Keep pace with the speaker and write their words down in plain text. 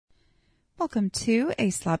Welcome to A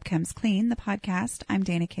Slob Comes Clean, the podcast. I'm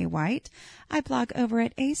Dana K. White. I blog over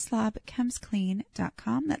at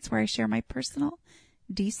aslobcomesclean.com. That's where I share my personal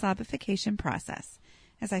deslobification process.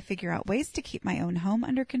 As I figure out ways to keep my own home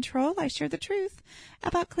under control, I share the truth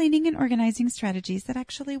about cleaning and organizing strategies that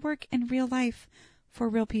actually work in real life for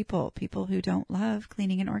real people who don't love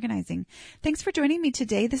cleaning and organizing. Thanks for joining me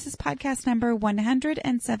today. This is podcast number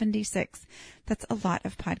 176. That's a lot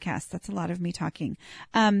of podcasts. That's a lot of me talking.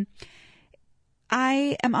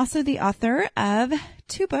 I am also the author of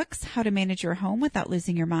 2 books, How to Manage Your Home Without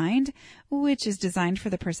Losing Your Mind, which is designed for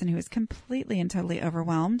the person who is completely and totally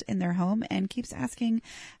overwhelmed in their home and keeps asking,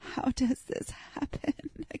 how does this happen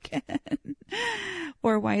again?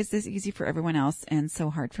 Or why is this easy for everyone else and so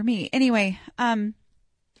hard for me? Anyway, and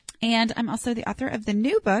I'm also the author of the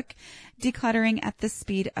new book, Decluttering at the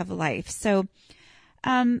Speed of Life. So,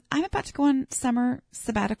 I'm about to go on summer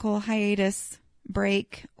sabbatical, hiatus,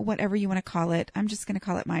 break, whatever you want to call it. I'm just going to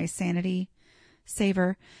call it my sanity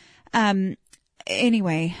saver.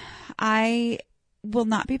 Anyway, I will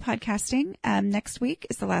not be podcasting. Next week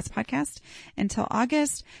is the last podcast until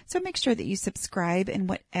August. So make sure that you subscribe in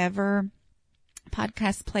whatever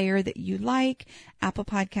podcast player that you like, Apple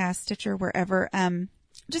Podcasts, Stitcher, wherever,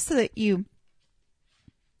 just so that you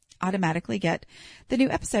automatically get the new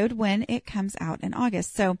episode when it comes out in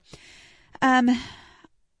August. So,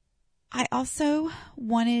 I also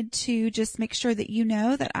wanted to just make sure that you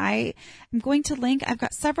know that I am going to link. I've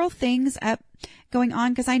got several things up going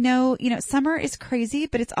on because I know, summer is crazy,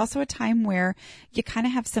 but it's also a time where you kind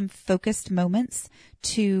of have some focused moments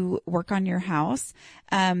to work on your house.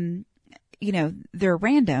 They're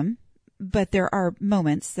random, but there are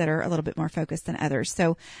moments that are a little bit more focused than others.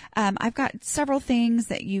 So, I've got several things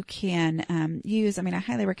that you can, use. I mean, I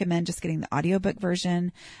highly recommend just getting the audiobook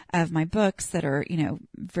version of my books that are,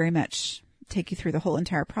 very much take you through the whole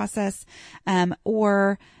entire process,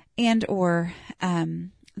 or the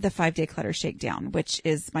 5-day clutter shakedown, which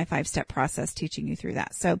is my 5-step process teaching you through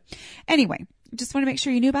that. So anyway, just want to make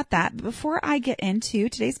sure you knew about that. But before I get into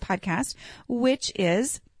today's podcast, which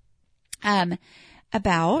is,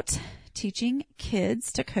 about teaching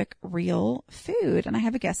kids to cook real food. And I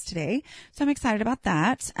have a guest today, so I'm excited about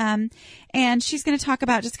that. And she's going to talk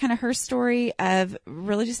about just kind of her story of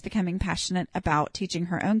really just becoming passionate about teaching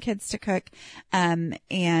her own kids to cook. And,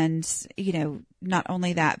 not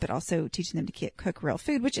only that, but also teaching them to cook real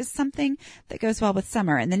food, which is something that goes well with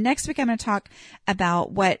summer. And then next week, I'm going to talk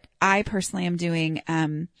about what I personally am doing.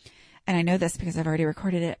 And I know this because I've already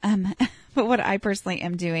recorded it. But what I personally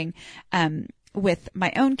am doing, with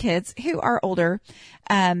my own kids who are older,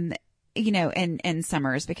 in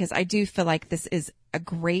summers, because I do feel like this is a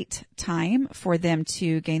great time for them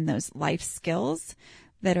to gain those life skills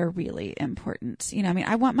that are really important.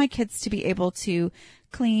 I want my kids to be able to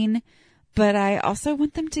clean, but I also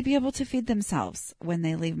want them to be able to feed themselves when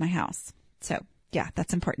they leave my house. So yeah,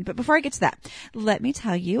 that's important. But before I get to that, let me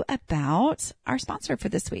tell you about our sponsor for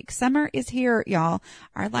this week. Summer is here, y'all.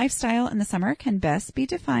 Our lifestyle in the summer can best be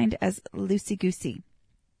defined as loosey-goosey.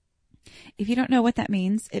 If you don't know what that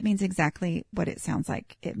means, it means exactly what it sounds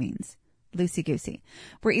like it means. Loosey-goosey.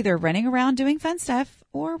 We're either running around doing fun stuff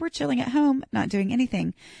or we're chilling at home, not doing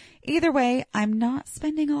anything. Either way, I'm not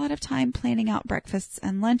spending a lot of time planning out breakfasts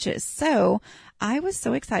and lunches. So I was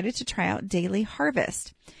so excited to try out Daily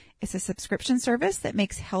Harvest. It's a subscription service that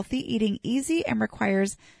makes healthy eating easy and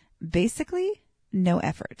requires basically no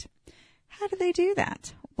effort. How do they do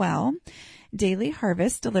that? Well, Daily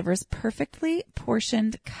Harvest delivers perfectly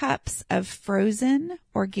portioned cups of frozen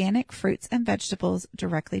organic fruits and vegetables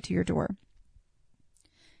directly to your door.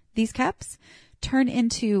 These cups turn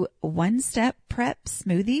into one-step prep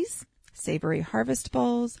smoothies, savory harvest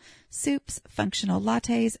bowls, soups, functional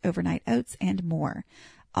lattes, overnight oats, and more.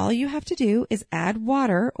 All you have to do is add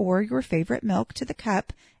water or your favorite milk to the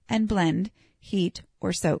cup and blend, heat,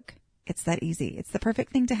 or soak. It's that easy. It's the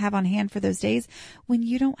perfect thing to have on hand for those days when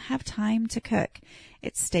you don't have time to cook.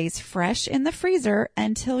 It stays fresh in the freezer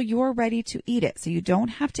until you're ready to eat it. So you don't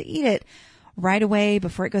have to eat it right away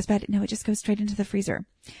before it goes bad. No, it just goes straight into the freezer.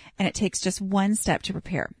 And it takes just one step to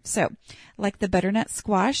prepare. So like the butternut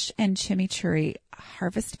squash and chimichurri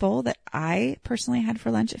harvest bowl that I personally had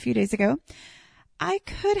for lunch a few days ago, I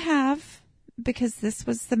could have, because this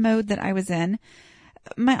was the mode that I was in,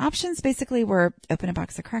 my options basically were open a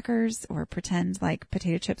box of crackers or pretend like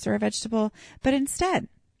potato chips are a vegetable. But instead,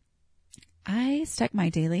 I stuck my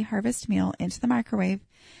Daily Harvest meal into the microwave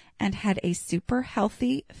and had a super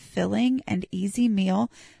healthy, filling, and easy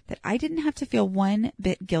meal that I didn't have to feel one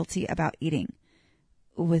bit guilty about eating,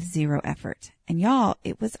 with zero effort. And y'all,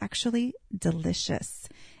 it was actually delicious.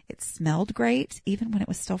 It smelled great, even when it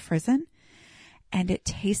was still frozen. and it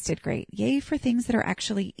tasted great. Yay for things that are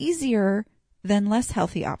actually easier than less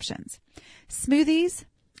healthy options. Smoothies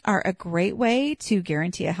are a great way to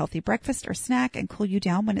guarantee a healthy breakfast or snack and cool you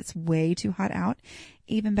down when it's way too hot out.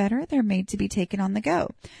 Even better, they're made to be taken on the go.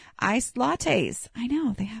 Iced lattes, I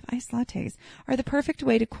know they have iced lattes, are the perfect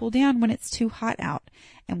way to cool down when it's too hot out.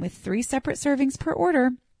 And with 3 separate servings per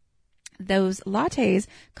order, those lattes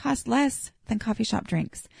cost less than coffee shop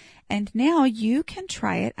drinks. And now you can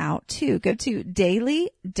try it out too. Go to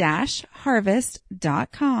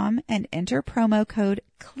daily-harvest.com and enter promo code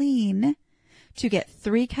CLEAN to get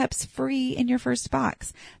 3 cups free in your first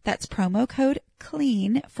box. That's promo code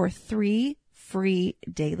CLEAN for 3 free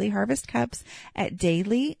Daily Harvest cups at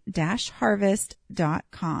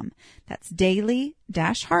daily-harvest.com. That's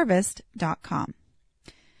daily-harvest.com.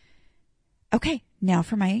 Okay, now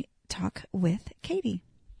for my talk with Katie.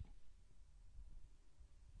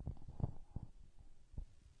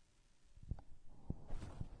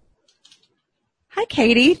 Hi,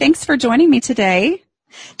 Katie. Thanks for joining me today.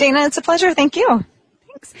 Dana, it's a pleasure. Thank you.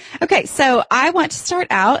 Thanks. Okay, so I want to start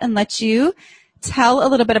out and let you tell a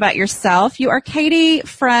little bit about yourself. You are Katie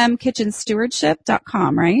from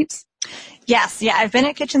kitchenstewardship.com, right? Yes. Yeah. I've been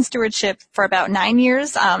at Kitchen Stewardship for about 9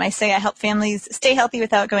 years. I say I help families stay healthy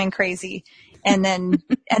without going crazy. And then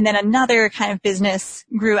another kind of business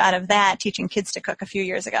grew out of that, teaching kids to cook a few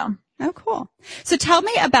years ago. Oh, cool. So tell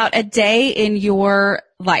me about a day in your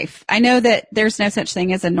life. I know that there's no such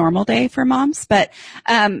thing as a normal day for moms, but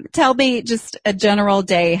tell me just a general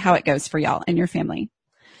day, how it goes for y'all and your family.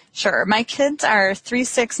 Sure. My kids are 3,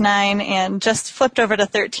 6, 9, and just flipped over to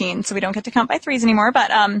 13, so we don't get to count by threes anymore.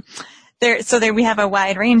 But we have a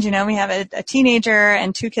wide range. You know, we have a teenager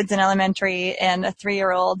and 2 kids in elementary and a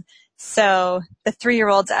 3-year-old. So the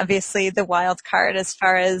 3-year-old's obviously the wild card as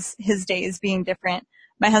far as his days being different.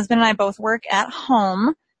 My husband and I both work at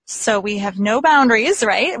home, so we have no boundaries,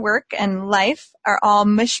 right? Work and life are all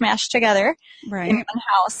mishmashed together right. in one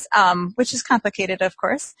house, which is complicated, of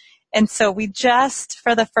course. And so we just,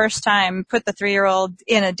 for the first time, put the 3-year-old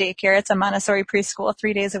in a daycare. It's a Montessori preschool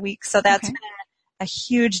 3 days a week. So that's been a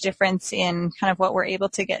huge difference in kind of what we're able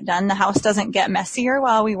to get done. The house doesn't get messier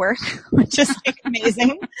while we work, which is like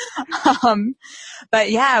amazing.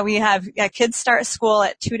 But yeah, we have kids start school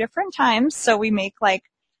at 2 different times. So we make like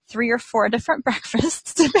 3 or 4 different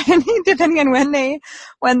breakfasts depending on when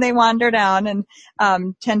they wander down, and I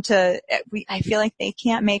feel like they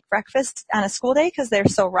can't make breakfast on a school day because they're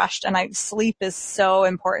so rushed, and sleep is so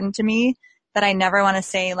important to me that I never want to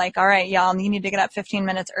say like, all right, y'all, you need to get up 15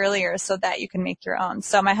 minutes earlier so that you can make your own.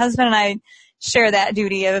 So my husband and I share that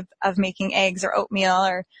duty of making eggs or oatmeal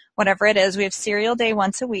or whatever it is. We have cereal day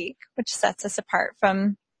once a week, which sets us apart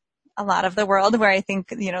from a lot of the world where I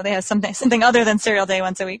think, you know, they have something other than cereal day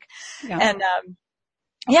once a week. Yeah. And,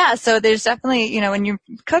 so there's definitely, you know, when you're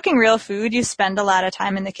cooking real food, you spend a lot of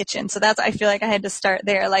time in the kitchen. So I feel like I had to start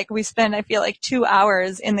there. Like we spend, I feel like 2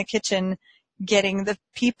 hours in the kitchen getting the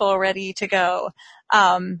people ready to go.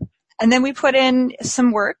 And then we put in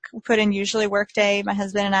some work. We put in usually work day, my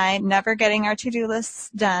husband and I, never getting our to-do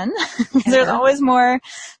lists done. There's always more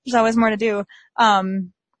to do.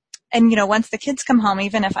 And, you know, once the kids come home,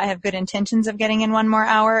 even if I have good intentions of getting in 1 more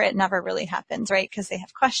hour, it never really happens, right? Because they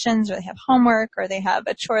have questions or they have homework or they have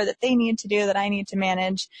a chore that they need to do that I need to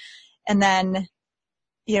manage. And then,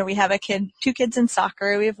 you know, we have 2 kids in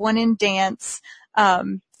soccer. We have 1 in dance.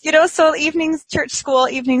 You know, so evenings, church, school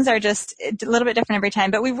evenings are just a little bit different every time.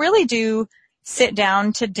 But we really do sit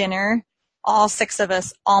down to dinner, all 6 of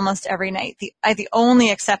us, almost every night. The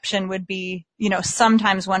only exception would be, you know,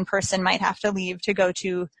 sometimes one person might have to leave to go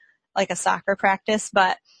to like a soccer practice,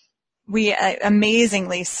 but we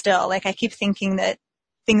amazingly still, like I keep thinking that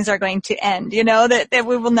things are going to end, you know, that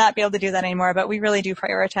we will not be able to do that anymore, but we really do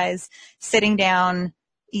prioritize sitting down,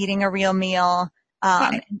 eating a real meal,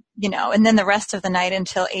 you know, and then the rest of the night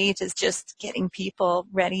until 8 is just getting people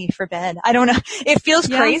ready for bed. I don't know. It feels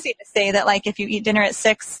crazy to say that like if you eat dinner at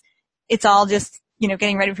 6, it's all just, you know,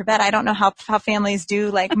 getting ready for bed. I don't know how families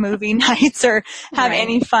do like movie nights or have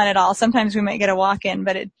any fun at all. Sometimes we might get a walk in,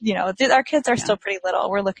 but you know, our kids are still pretty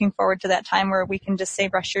little. We're looking forward to that time where we can just say,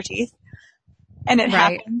 brush your teeth. And it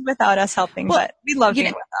happens without us helping, but we love being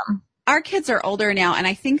with them. Our kids are older now, and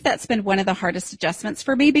I think that's been one of the hardest adjustments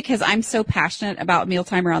for me because I'm so passionate about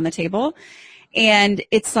mealtime around the table. And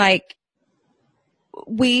it's like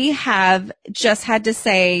we have just had to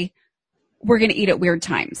say, we're going to eat at weird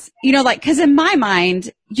times, you know, like, cause in my mind,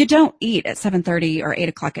 you don't eat at 7:30 or 8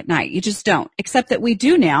 o'clock at night. You just don't, except that we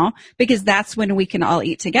do now because that's when we can all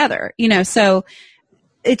eat together, you know, so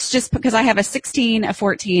it's just because I have a 16, a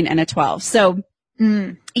 14 and a 12. So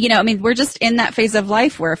You know, I mean, we're just in that phase of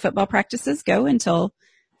life where football practices go until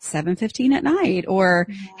 7:15 at night, or,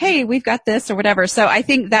 hey, we've got this or whatever. So I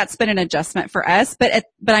think that's been an adjustment for us, but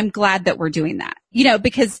I'm glad that we're doing that, you know,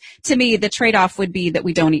 because to me, the trade-off would be that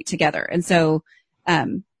we don't eat together. And so,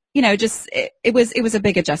 you know, just, it was a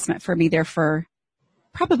big adjustment for me there for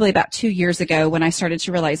probably about 2 years ago when I started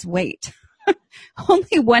to realize, wait,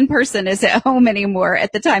 only one person is at home anymore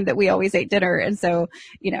at the time that we always ate dinner. And so,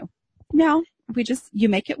 you know, now you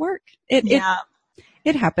make it work.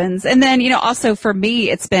 It happens. And then, you know, also for me,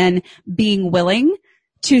 it's been being willing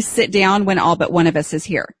to sit down when all but one of us is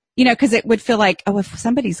here, you know, cause it would feel like, oh, if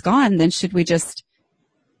somebody's gone, then should we just,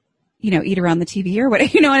 you know, eat around the TV or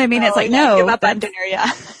what, you know what I mean? It's like, no. Give up on dinner,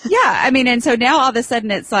 yeah. Yeah. I mean, and so now all of a sudden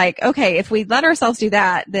it's like, okay, if we let ourselves do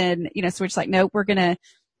that, then, you know, so we're just like, no, we're going to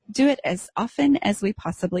do it as often as we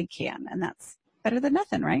possibly can. And that's better than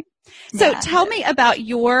nothing, right? So tell me about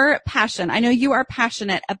your passion. I know you are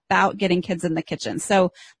passionate about getting kids in the kitchen.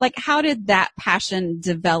 So like, how did that passion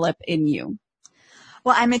develop in you?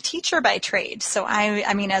 Well, I'm a teacher by trade. So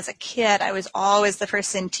I mean, as a kid, I was always the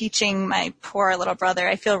person teaching my poor little brother.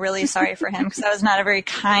 I feel really sorry for him because I was not a very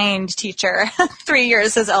kind teacher, 3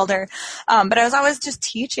 years his elder. But I was always just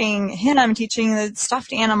teaching him, teaching the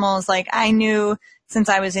stuffed animals. Like I knew since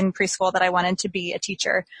I was in preschool that I wanted to be a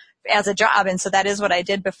teacher as a job. And so that is what I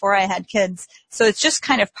did before I had kids. So it's just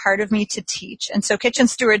kind of part of me to teach. And so kitchen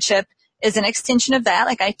stewardship is an extension of that.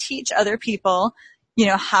 Like I teach other people, you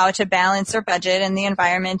know, how to balance their budget and the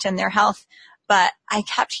environment and their health. But I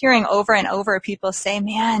kept hearing over and over people say,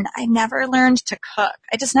 man, I never learned to cook.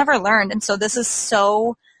 I just never learned. And so this is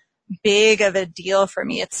so big of a deal for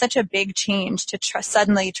me. It's such a big change to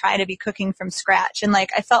suddenly try to be cooking from scratch. And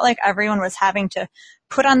like, I felt like everyone was having to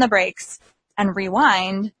put on the brakes and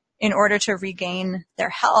rewind in order to regain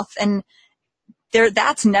their health. And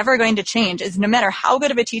that's never going to change. It's no matter how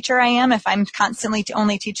good of a teacher I am, if I'm constantly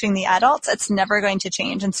only teaching the adults, it's never going to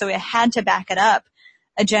change. And so I had to back it up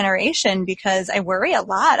a generation because I worry a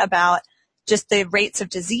lot about just the rates of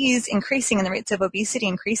disease increasing and the rates of obesity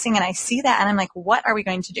increasing. And I see that and I'm like, what are we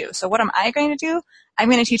going to do? So what am I going to do? I'm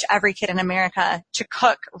going to teach every kid in America to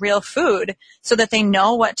cook real food so that they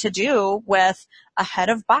know what to do with a head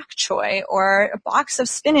of bok choy or a box of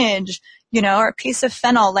spinach, you know, or a piece of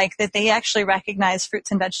fennel, like that they actually recognize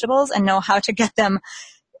fruits and vegetables and know how to get them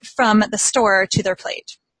from the store to their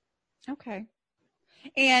plate. Okay.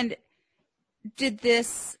 And did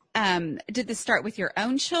this start with your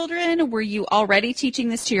own children? Were you already teaching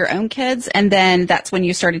this to your own kids? And then that's when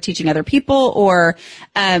you started teaching other people? Or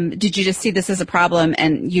did you just see this as a problem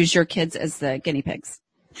and use your kids as the guinea pigs?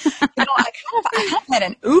 You know, I kind of had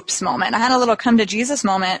an oops moment. I had a little come to Jesus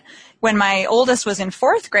moment when my oldest was in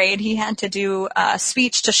 4th grade. He had to do a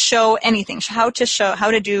speech to show anything, how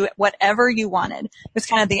to do whatever you wanted. It was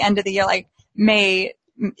kind of the end of the year, like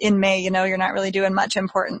in May, you know, you're not really doing much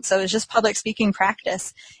important. So it was just public speaking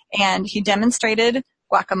practice. And he demonstrated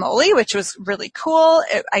guacamole, which was really cool.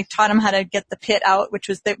 I taught him how to get the pit out, which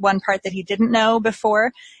was the one part that he didn't know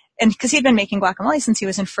before. And because he'd been making guacamole since he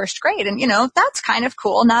was in 1st grade. And, you know, that's kind of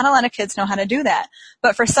cool. Not a lot of kids know how to do that.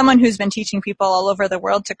 But for someone who's been teaching people all over the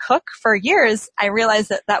world to cook for years, I realized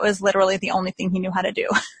that that was literally the only thing he knew how to do.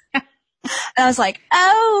 And I was like,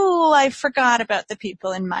 oh, I forgot about the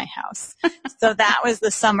people in my house. So that was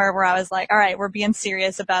the summer where I was like, all right, we're being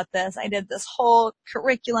serious about this. I did this whole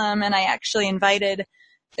curriculum and I actually invited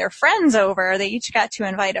their friends over. They each got to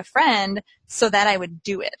invite a friend so that I would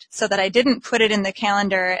do it, so that I didn't put it in the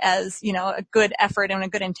calendar as, you know, a good effort and a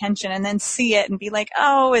good intention and then see it and be like,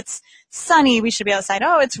 oh, it's sunny. We should be outside.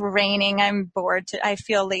 Oh, it's raining. I'm bored. I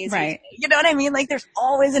feel lazy. Right. You know what I mean? Like there's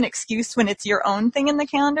always an excuse when it's your own thing in the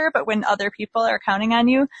calendar, but when other people are counting on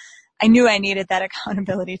you, I knew I needed that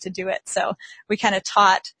accountability to do it. So we kind of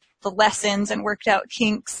taught the lessons and worked out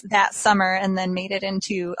kinks that summer and then made it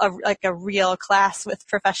into a real class with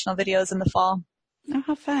professional videos in the fall. Oh,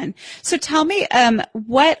 how fun. So tell me,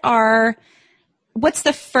 what's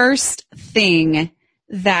the first thing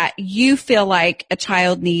that you feel like a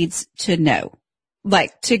child needs to know?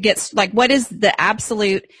 Like what is the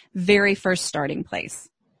absolute very first starting place?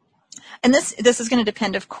 And this is going to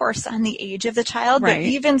depend, of course, on the age of the child. Right. But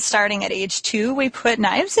even starting at age 2, we put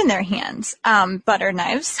knives in their hands, butter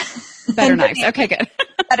knives. Butter knives. Okay, good.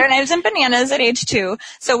 Butter knives and bananas at age 2.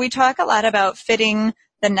 So we talk a lot about fitting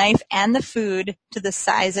the knife and the food to the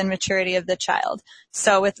size and maturity of the child.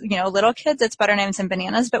 So with, you know, little kids, it's butter knives and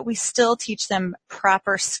bananas, but we still teach them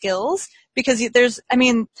proper skills because there's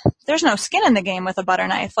no skin in the game with a butter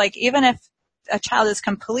knife. Like even if a child is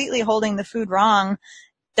completely holding the food wrong,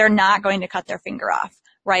 they're not going to cut their finger off.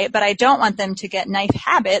 right? But I don't want them to get knife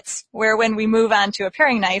habits where when we move on to a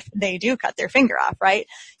paring knife, they do cut their finger off, right?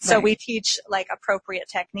 So we teach like appropriate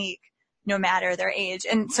technique no matter their age.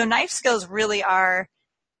 And so knife skills really are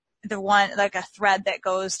the one, like a thread that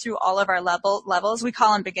goes through all of our levels. We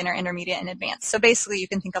call them beginner, intermediate, and advanced. So basically you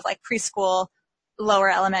can think of like preschool,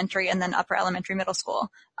 lower elementary, and then upper elementary, middle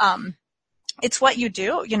school. It's what you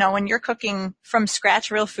do. You know, when you're cooking from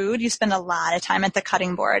scratch real food, you spend a lot of time at the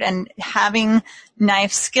cutting board, and having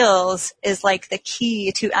knife skills is like the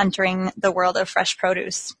key to entering the world of fresh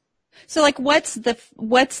produce. So like what's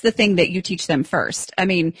the thing that you teach them first? I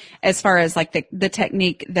mean, as far as like the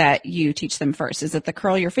technique that you teach them first, is it the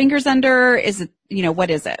curl your fingers under? Is it, you know, what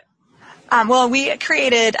is it? Well, I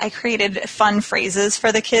created fun phrases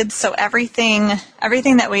for the kids. So everything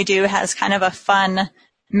that we do has kind of a fun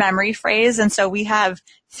memory phrase. And so we have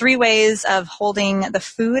 3 ways of holding the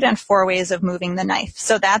food and 4 ways of moving the knife.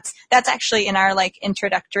 So that's actually in our like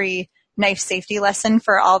introductory knife safety lesson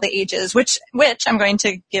for all the ages, which I'm going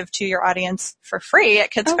to give to your audience for free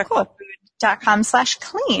at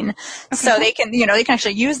kidscookfood.com/clean. Okay. So they can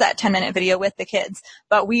actually use that 10-minute video with the kids.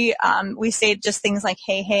 But we say just things like,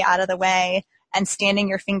 hey, out of the way, and standing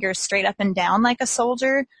your fingers straight up and down like a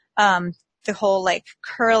soldier. The whole like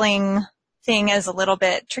curling thing is a little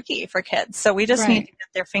bit tricky for kids. So we just need to get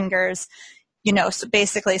their fingers, so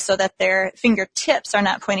basically so that their fingertips are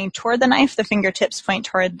not pointing toward the knife, the fingertips point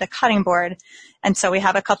toward the cutting board. And so we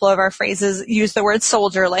have a couple of our phrases use the word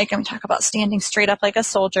soldier like, and talk about standing straight up like a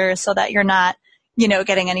soldier so that you're not,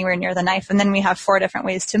 getting anywhere near the knife. And then we have 4 different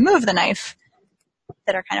ways to move the knife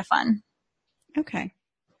that are kind of fun. Okay.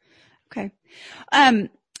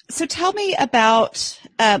 So tell me about,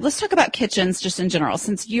 let's talk about kitchens just in general.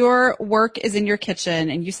 Since your work is in your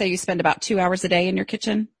kitchen and you say you spend about 2 hours a day in your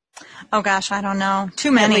kitchen. Oh gosh, I don't know.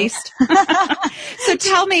 Too many. At least. So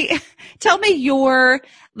tell me your,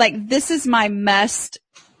 like, this is my must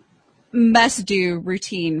do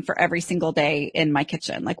routine for every single day in my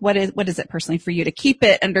kitchen. Like what is it personally for you to keep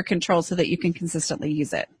it under control so that you can consistently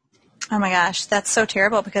use it? Oh my gosh, that's so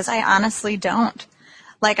terrible because I honestly don't.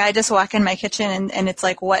 Like I just walk in my kitchen and it's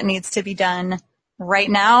like what needs to be done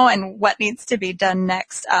right now and what needs to be done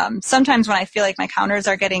next. Sometimes when I feel like my counters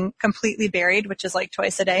are getting completely buried, which is like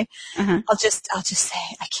twice a day, I'll just say,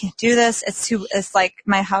 I can't do this. It's like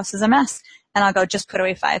my house is a mess. And I'll go, just put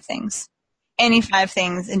away 5 things, any 5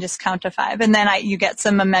 things, and just count to 5. And then you get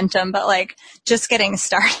some momentum, but like just getting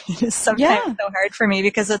started is sometimes so hard for me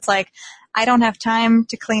because it's like, I don't have time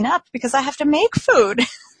to clean up because I have to make food.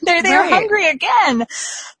 They're hungry again.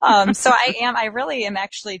 So I really am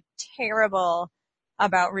actually terrible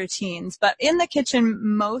about routines, but in the kitchen,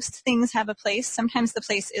 most things have a place. Sometimes the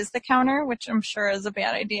place is the counter, which I'm sure is a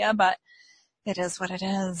bad idea, but it is what it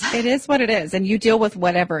is. It is what it is. And you deal with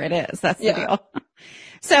whatever it is. That's the deal.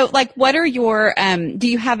 So like, what are your, do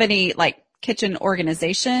you have any like kitchen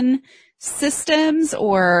organization systems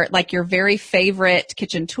or like your very favorite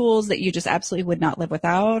kitchen tools that you just absolutely would not live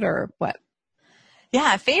without or what?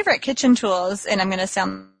 Yeah. Favorite kitchen tools. And I'm going to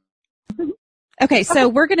sound Okay, so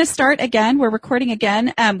we're going to start again. We're recording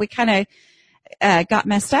again. We kind of got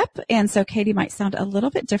messed up, and so Katie might sound a little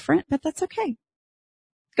bit different, but that's okay.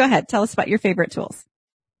 Go ahead. Tell us about your favorite tools.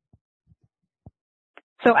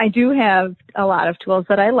 So I do have a lot of tools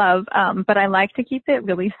that I love, but I like to keep it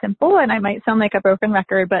really simple, and I might sound like a broken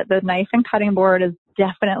record, but the knife and cutting board is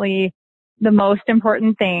definitely the most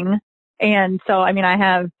important thing. And so, I mean, I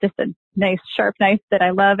have just a nice sharp knife that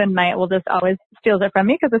I love, and Mike will just always steals it from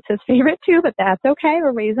me because it's his favorite too, but that's okay.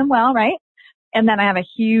 We'll raise him well, right? And then I have a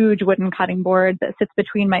huge wooden cutting board that sits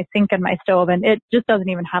between my sink and my stove, and it just doesn't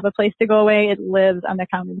even have a place to go away. It lives on the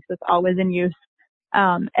counter because it's always in use.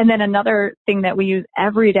 And then another thing that we use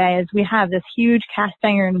every day is we have this huge cast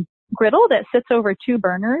iron griddle that sits over 2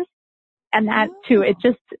 burners. And that too, it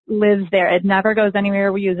just lives there. It never goes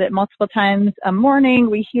anywhere. We use it multiple times a morning.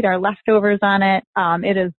 We heat our leftovers on it.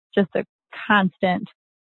 It is just a constant.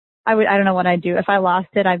 I don't know what I'd do. If I lost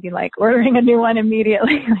it, I'd be like ordering a new one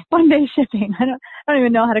immediately, like 1-day shipping. I don't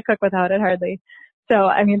even know how to cook without it hardly. So,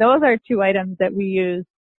 I mean, those are 2 items that we use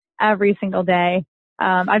every single day.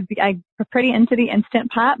 I'm pretty into the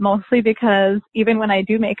Instant Pot, mostly because even when I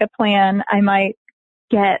do make a plan, I might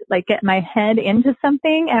get my head into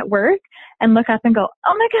something at work and look up and go,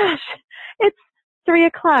 oh my gosh, it's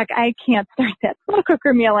 3:00. I can't start that slow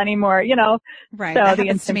cooker meal anymore, Right. So that the happens to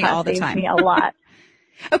Instant me Pot all the saves time. me a lot.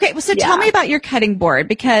 Okay. Well, so tell me about your cutting board,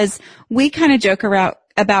 because we kind of joke around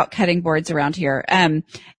about cutting boards around here. And,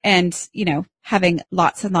 having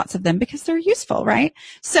lots and lots of them because they're useful, right?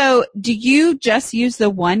 So do you just use the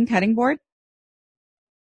one cutting board?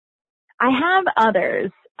 I have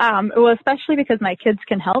others. Well, especially because my kids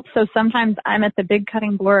can help. So sometimes I'm at the big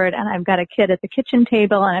cutting board and I've got a kid at the kitchen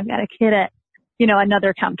table and I've got a kid at,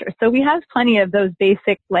 another counter. So we have plenty of those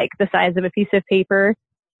basic, like the size of a piece of paper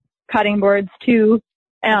cutting boards too.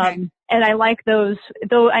 Okay. And I like those,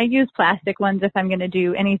 though I use plastic ones if I'm going to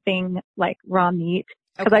do anything like raw meat,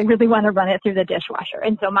 because I really want to run it through the dishwasher.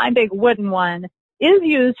 And so my big wooden one is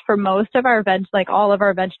used for most of our all of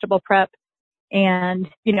our vegetable prep. And,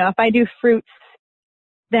 if I do fruits,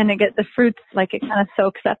 then the fruits, like it kind of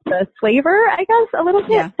soaks up the flavor, I guess, a little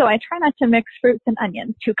bit. Yeah. So I try not to mix fruits and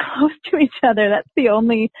onions too close to each other. That's the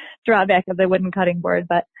only drawback of the wooden cutting board.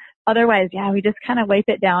 But otherwise, yeah, we just kind of wipe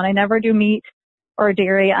it down. I never do meat or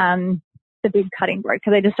dairy on the big cutting board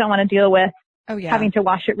because I just don't want to deal with having to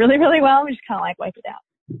wash it really, really well. We just kind of like wipe it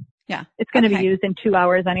out. Yeah. It's going to be used in 2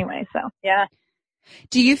 hours anyway. So yeah.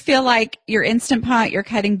 Do you feel like your Instant Pot, your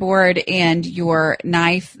cutting board, and your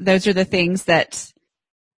knife, those are the things that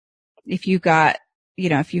if you got,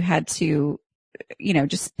 if you had to,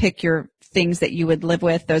 just pick your things that you would live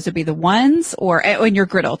with, those would be the ones, or in your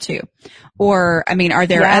griddle too? Or, are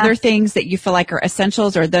there other things that you feel like are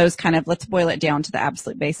essentials, or those kind of, let's boil it down to the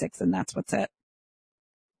absolute basics and that's what's it?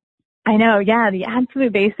 I know. Yeah. The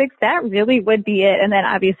absolute basics, that really would be it. And then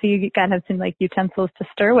obviously you gotta have some like utensils to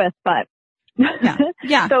stir with, but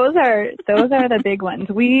yeah. those are the big ones.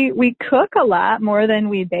 We cook a lot more than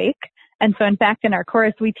we bake. And so in fact, in our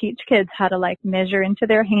course, we teach kids how to like measure into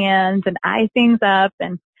their hands and eye things up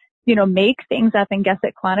and, make things up and guess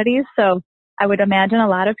at quantities. So I would imagine a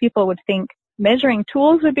lot of people would think measuring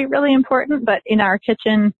tools would be really important, but in our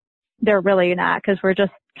kitchen, they're really not because we're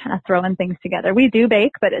just kind of throwing things together. We do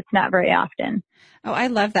bake, but it's not very often. Oh, I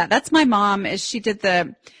love that. That's my mom is she did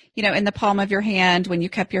the, in the palm of your hand when you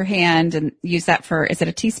cup your hand and use that for, is it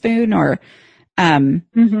a teaspoon or,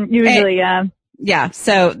 usually, yeah. Yeah.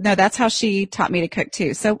 So no, that's how she taught me to cook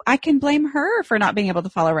too. So I can blame her for not being able to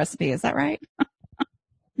follow a recipe. Is that right?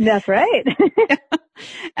 That's right.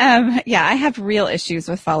 Yeah, I have real issues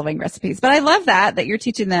with following recipes, but I love that you're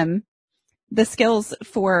teaching them the skills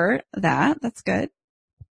for that. That's good.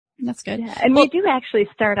 That's good. Yeah, and we do actually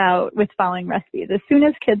start out with following recipes. As soon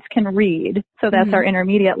as kids can read, so that's our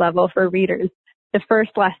intermediate level for readers, the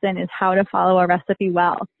first lesson is how to follow a recipe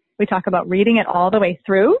well. We talk about reading it all the way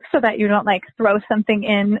through so that you don't like throw something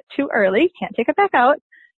in too early. Can't take it back out.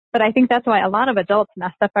 But I think that's why a lot of adults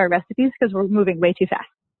mess up our recipes because we're moving way too fast.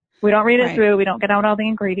 We don't read it through. We don't get out all the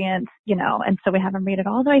ingredients, and so we have them read it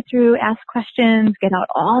all the way through, ask questions, get out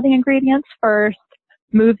all the ingredients first,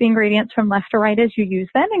 move the ingredients from left to right as you use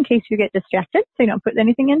them in case you get distracted so you don't put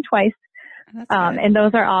anything in twice. And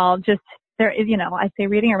those are all just, I say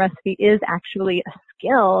reading a recipe is actually a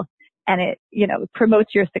skill and it,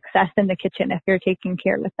 promotes your success in the kitchen if you're taking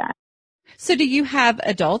care with that. So do you have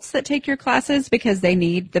adults that take your classes because they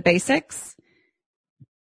need the basics?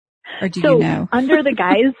 Or do you know? under the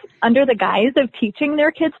guise of teaching their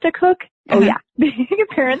kids to cook,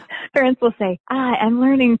 parents will say, I'm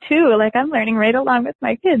learning too. Like I'm learning right along with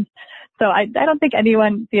my kids. So I don't think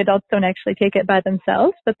the adults don't actually take it by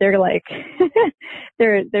themselves, but they're like,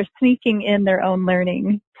 they're sneaking in their own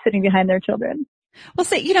learning, sitting behind their children. Well,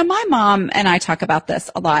 see, my mom and I talk about this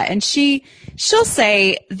a lot and she'll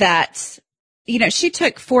say that, she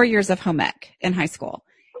took 4 years of home ec in high school.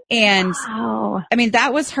 And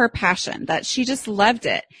that was her passion, that she just loved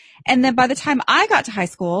it. And then by the time I got to high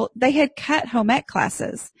school, they had cut home ec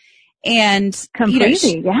classes and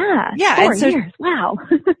completely. Yeah. 4 years. Wow.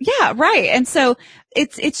 Yeah. Right. And so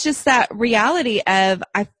it's just that reality of,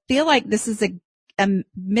 I feel like this is a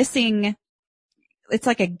missing, it's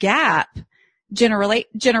like a gap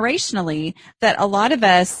generationally that a lot of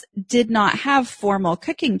us did not have formal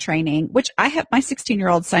cooking training, which I have my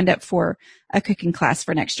 16-year-old signed up for a cooking class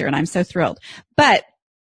for next year and I'm so thrilled. But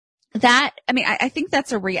I think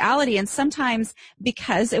that's a reality. And sometimes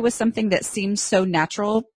because it was something that seemed so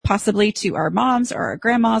natural, possibly to our moms or our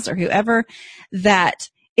grandmas or whoever, that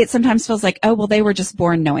it sometimes feels like, oh, well, they were just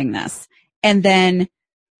born knowing this. And then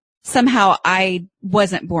somehow I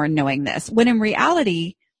wasn't born knowing this. When in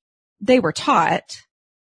reality, they were taught,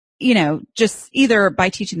 just either by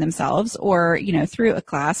teaching themselves or, through a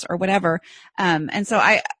class or whatever. And so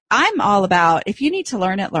I'm all about, if you need to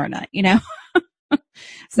learn it,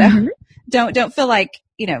 So don't feel like,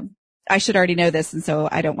 I should already know this. And so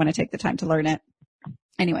I don't want to take the time to learn it.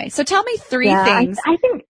 Anyway, so tell me three things. I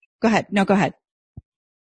think. Go ahead. No, go ahead.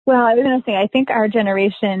 Well, I was going to say, I think our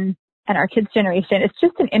generation and our kids' generation, it's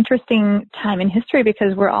just an interesting time in history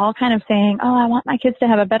because we're all kind of saying, oh, I want my kids to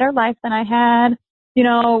have a better life than I had. We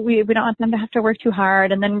don't want them to have to work too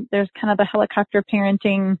hard. And then there's kind of the helicopter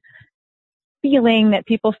parenting feeling that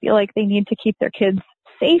people feel like they need to keep their kids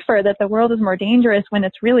safer, that the world is more dangerous, when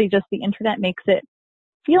it's really just the internet makes it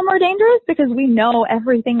feel more dangerous because we know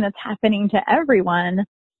everything that's happening to everyone.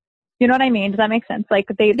 You know what I mean? Does that make sense? Like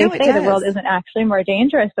they say the world isn't actually more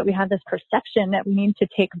dangerous, but we have this perception that we need to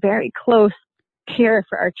take very close care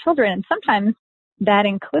for our children. And sometimes that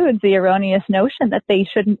includes the erroneous notion that they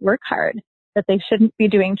shouldn't work hard, that they shouldn't be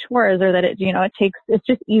doing chores, or that it's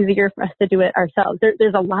just easier for us to do it ourselves.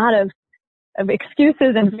 There's a lot of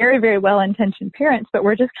excuses and very, very well-intentioned parents, but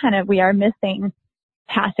we are missing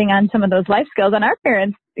passing on some of those life skills. And our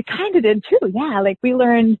parents kind of did too. Yeah. Like we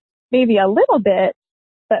learned maybe a little bit,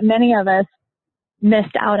 but many of us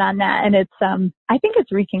missed out on that. And it's, I think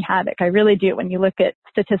it's wreaking havoc. I really do. When you look at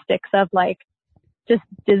statistics of like just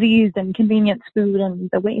disease and convenience food and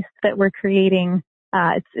the waste that we're creating,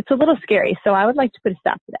 it's a little scary. So I would like to put a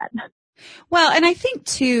stop to that. Well, and I think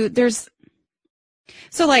too,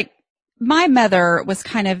 my mother was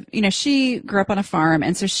kind of, she grew up on a farm.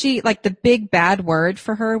 And so she, like, the big bad word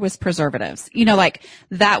for her was preservatives. Like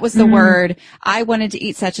that was the word. I wanted to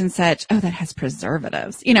eat such and such. Oh, that has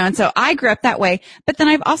preservatives, and so I grew up that way. But then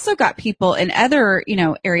I've also got people in other,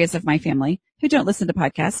 areas of my family who don't listen to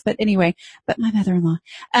podcasts. But anyway, but my mother-in-law.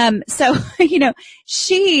 So,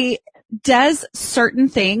 she does certain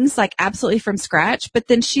things like absolutely from scratch, but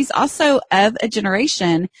then she's also of a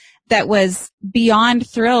generation that was beyond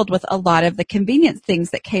thrilled with a lot of the convenience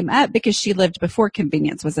things that came up because she lived before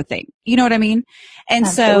convenience was a thing. You know what I mean? And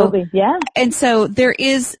Absolutely. Yeah. And so there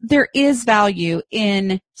is value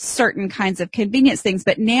in certain kinds of convenience things,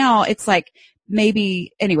 but now it's like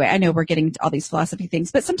maybe, anyway, I know we're getting to all these philosophy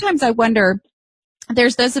things, but sometimes I wonder,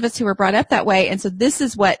 there's those of us who were brought up that way. And so this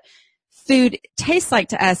is what food tastes like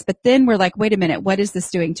to us, but then we're like, wait a minute, what is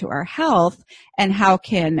this doing to our health? And how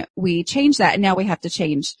can we change that? And now we have to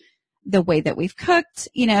change the way that we've cooked,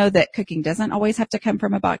 that cooking doesn't always have to come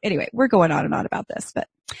from a box. Anyway, we're going on and on about this, but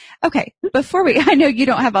okay. I know you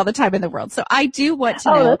don't have all the time in the world, so I do want to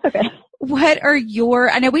know, that's okay. What are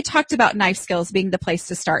I know we talked about knife skills being the place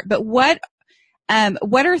to start, but what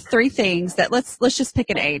are 3 things that let's just pick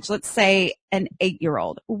an age. Let's say an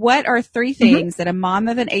 8-year-old. What are 3 things that a mom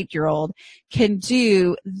of an 8-year-old can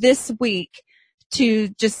do this week to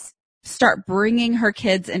just start bringing her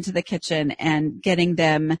kids into the kitchen and getting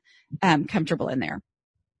them comfortable in there?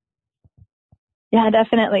 Yeah,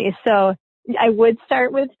 definitely. So I would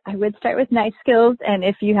start with knife skills. And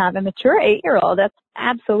if you have a mature 8-year-old, that's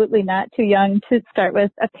absolutely not too young to start with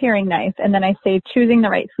a paring knife. And then I say choosing the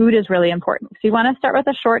right food is really important. So you want to start with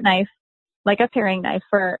a short knife, like a paring knife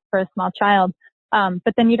for a small child.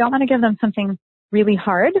 But then you don't want to give them something really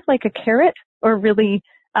hard, like a carrot, or really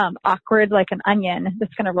awkward, like an onion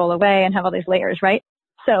that's going to roll away and have all these layers, right?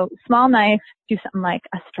 So small knife, do something like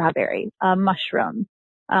a strawberry, a mushroom,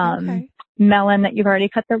 melon that you've already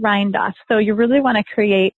cut the rind off. So you really want to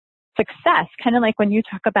create success, kind of like when you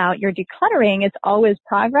talk about your decluttering, it's always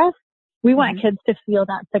progress. We want kids to feel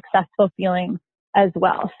that successful feeling as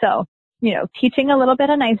well. So, teaching a little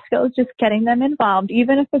bit of knife skills, just getting them involved,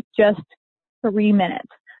 even if it's just 3 minutes.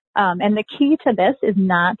 And the key to this is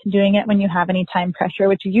not doing it when you have any time pressure,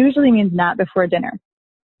 which usually means not before dinner.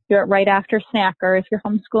 Do it right after snack, or if you're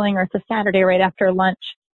homeschooling or it's a Saturday right after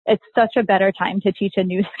lunch. It's such a better time to teach a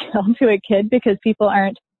new skill to a kid because people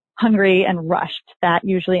aren't hungry and rushed. That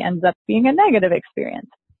usually ends up being a negative experience.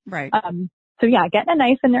 Right. So yeah, getting a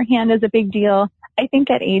knife in their hand is a big deal. I think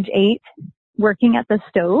at age 8, working at the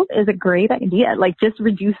stove is a great idea. Like just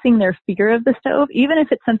reducing their fear of the stove, even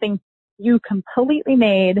if it's something you completely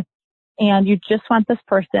made and you just want this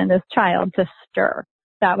child to stir.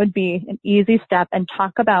 That would be an easy step, and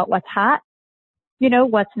talk about what's hot,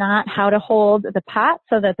 what's not, how to hold the pot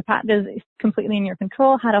so that the pot is completely in your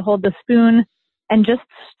control, how to hold the spoon, and just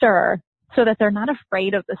stir so that they're not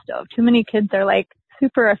afraid of the stove. Too many kids are like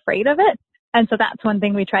super afraid of it. And so that's one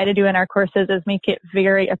thing we try to do in our courses is make it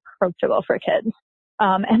very approachable for kids.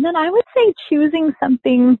 And then I would say choosing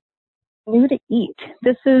something new to eat.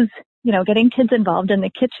 This is, getting kids involved in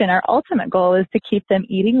the kitchen. Our ultimate goal is to keep them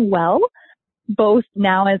eating well, both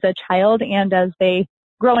now as a child and as they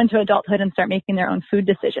grow into adulthood and start making their own food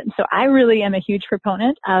decisions. So I really am a huge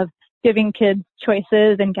proponent of giving kids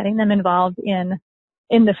choices and getting them involved in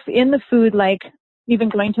the food, like even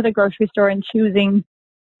going to the grocery store and choosing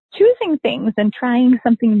things and trying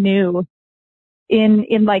something new in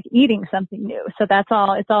like eating something new. So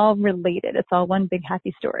it's all related. It's all one big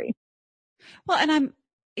happy story. Well, and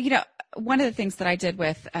one of the things that I did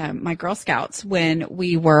with my Girl Scouts when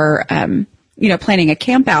we were planning a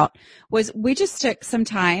camp out was we just took some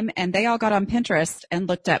time and they all got on Pinterest and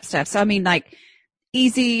looked up stuff. So, like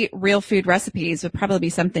easy real food recipes would probably be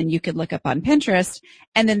something you could look up on Pinterest,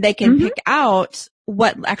 and then they can pick out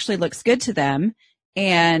what actually looks good to them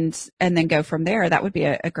and then go from there. That would be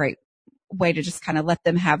a great way to just kind of let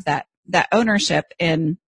them have that ownership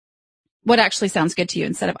in what actually sounds good to you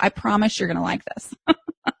instead of, I promise you're going to like this,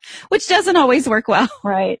 which doesn't always work well.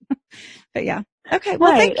 Right. But yeah. Okay.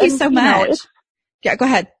 Well, thank you so much. Yeah, go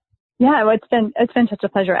ahead. Yeah, well, it's been such a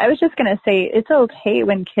pleasure. I was just going to say it's okay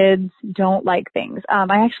when kids don't like things.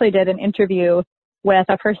 I actually did an interview with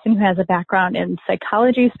a person who has a background in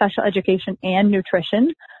psychology, special education, and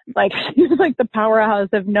nutrition. Like, she's like the powerhouse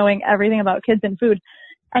of knowing everything about kids and food.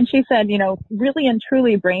 And she said, really and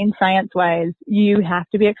truly brain science wise, you have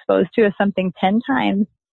to be exposed to something 10 times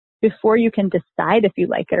before you can decide if you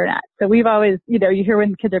like it or not. So we've always, you hear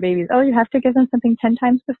when kids are babies, oh, you have to give them something 10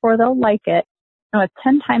 times before they'll like it. No, it's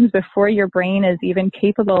 10 times before your brain is even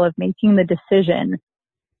capable of making the decision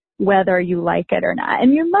whether you like it or not.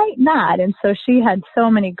 And you might not. And so she had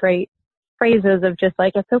so many great phrases of just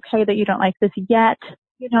like, it's okay that you don't like this yet.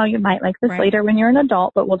 You might like this later when you're an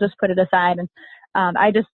adult, but we'll just put it aside. And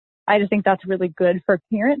I just think that's really good for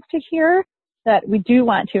parents to hear, that we do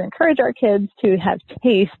want to encourage our kids to have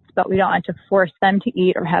tastes, but we don't want to force them to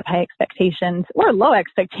eat or have high expectations or low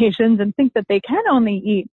expectations and think that they can only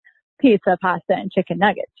eat pizza, pasta, and chicken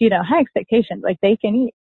nuggets. High expectations, like they can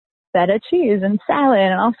eat feta cheese and salad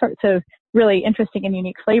and all sorts of really interesting and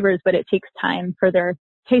unique flavors, but it takes time for their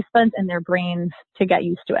taste buds and their brains to get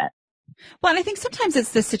used to it. Well, and I think sometimes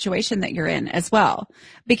it's the situation that you're in as well,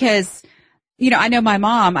 because I know my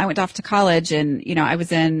mom, I went off to college and, I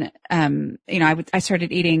was in, I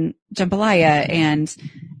started eating jambalaya and,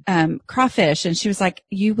 crawfish. And she was like,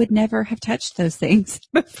 you would never have touched those things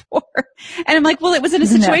before. And I'm like, well, it was in a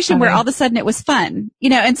situation where all of a sudden it was fun,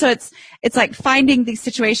 and so it's like finding these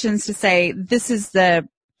situations to say, this is the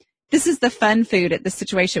fun food at this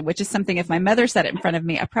situation, which is something if my mother said it in front of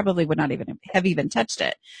me, I probably would not even have touched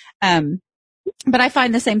it. But I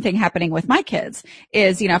find the same thing happening with my kids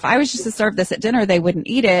is, if I was just to serve this at dinner, they wouldn't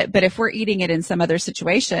eat it. But if we're eating it in some other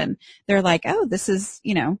situation, they're like, oh, this is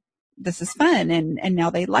fun. And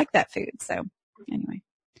now they like that food. So anyway.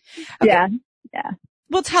 Okay. Yeah.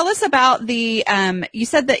 Well, tell us about you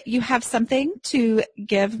said that you have something to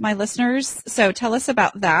give my listeners. So tell us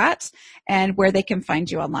about that and where they can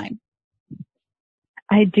find you online.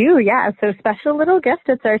 I do, yeah. So special little gift.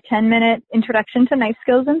 It's our 10-minute introduction to knife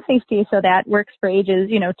skills and safety. So that works for ages,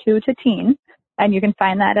 2 to teen. And you can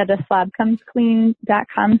find that at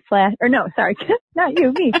aslobcomesclean.com not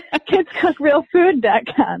you, me.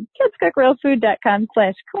 kidscookrealfood.com.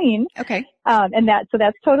 kidscookrealfood.com/clean. Okay. And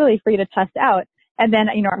that's totally free to test out. And then,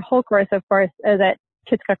 our whole course, of course, is at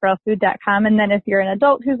kidscookrealfood.com. And then if you're an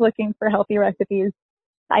adult who's looking for healthy recipes,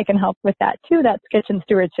 I can help with that too. That's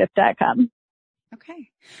kitchenstewardship.com. Okay.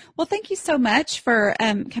 Well, thank you so much for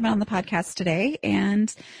coming on the podcast today.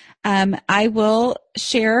 And I will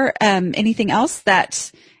share anything else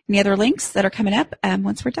any other links that are coming up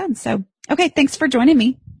once we're done. So, okay. Thanks for joining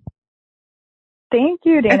me. Thank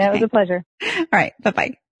you, Dana. Okay. It was a pleasure. All right.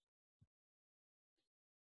 Bye-bye.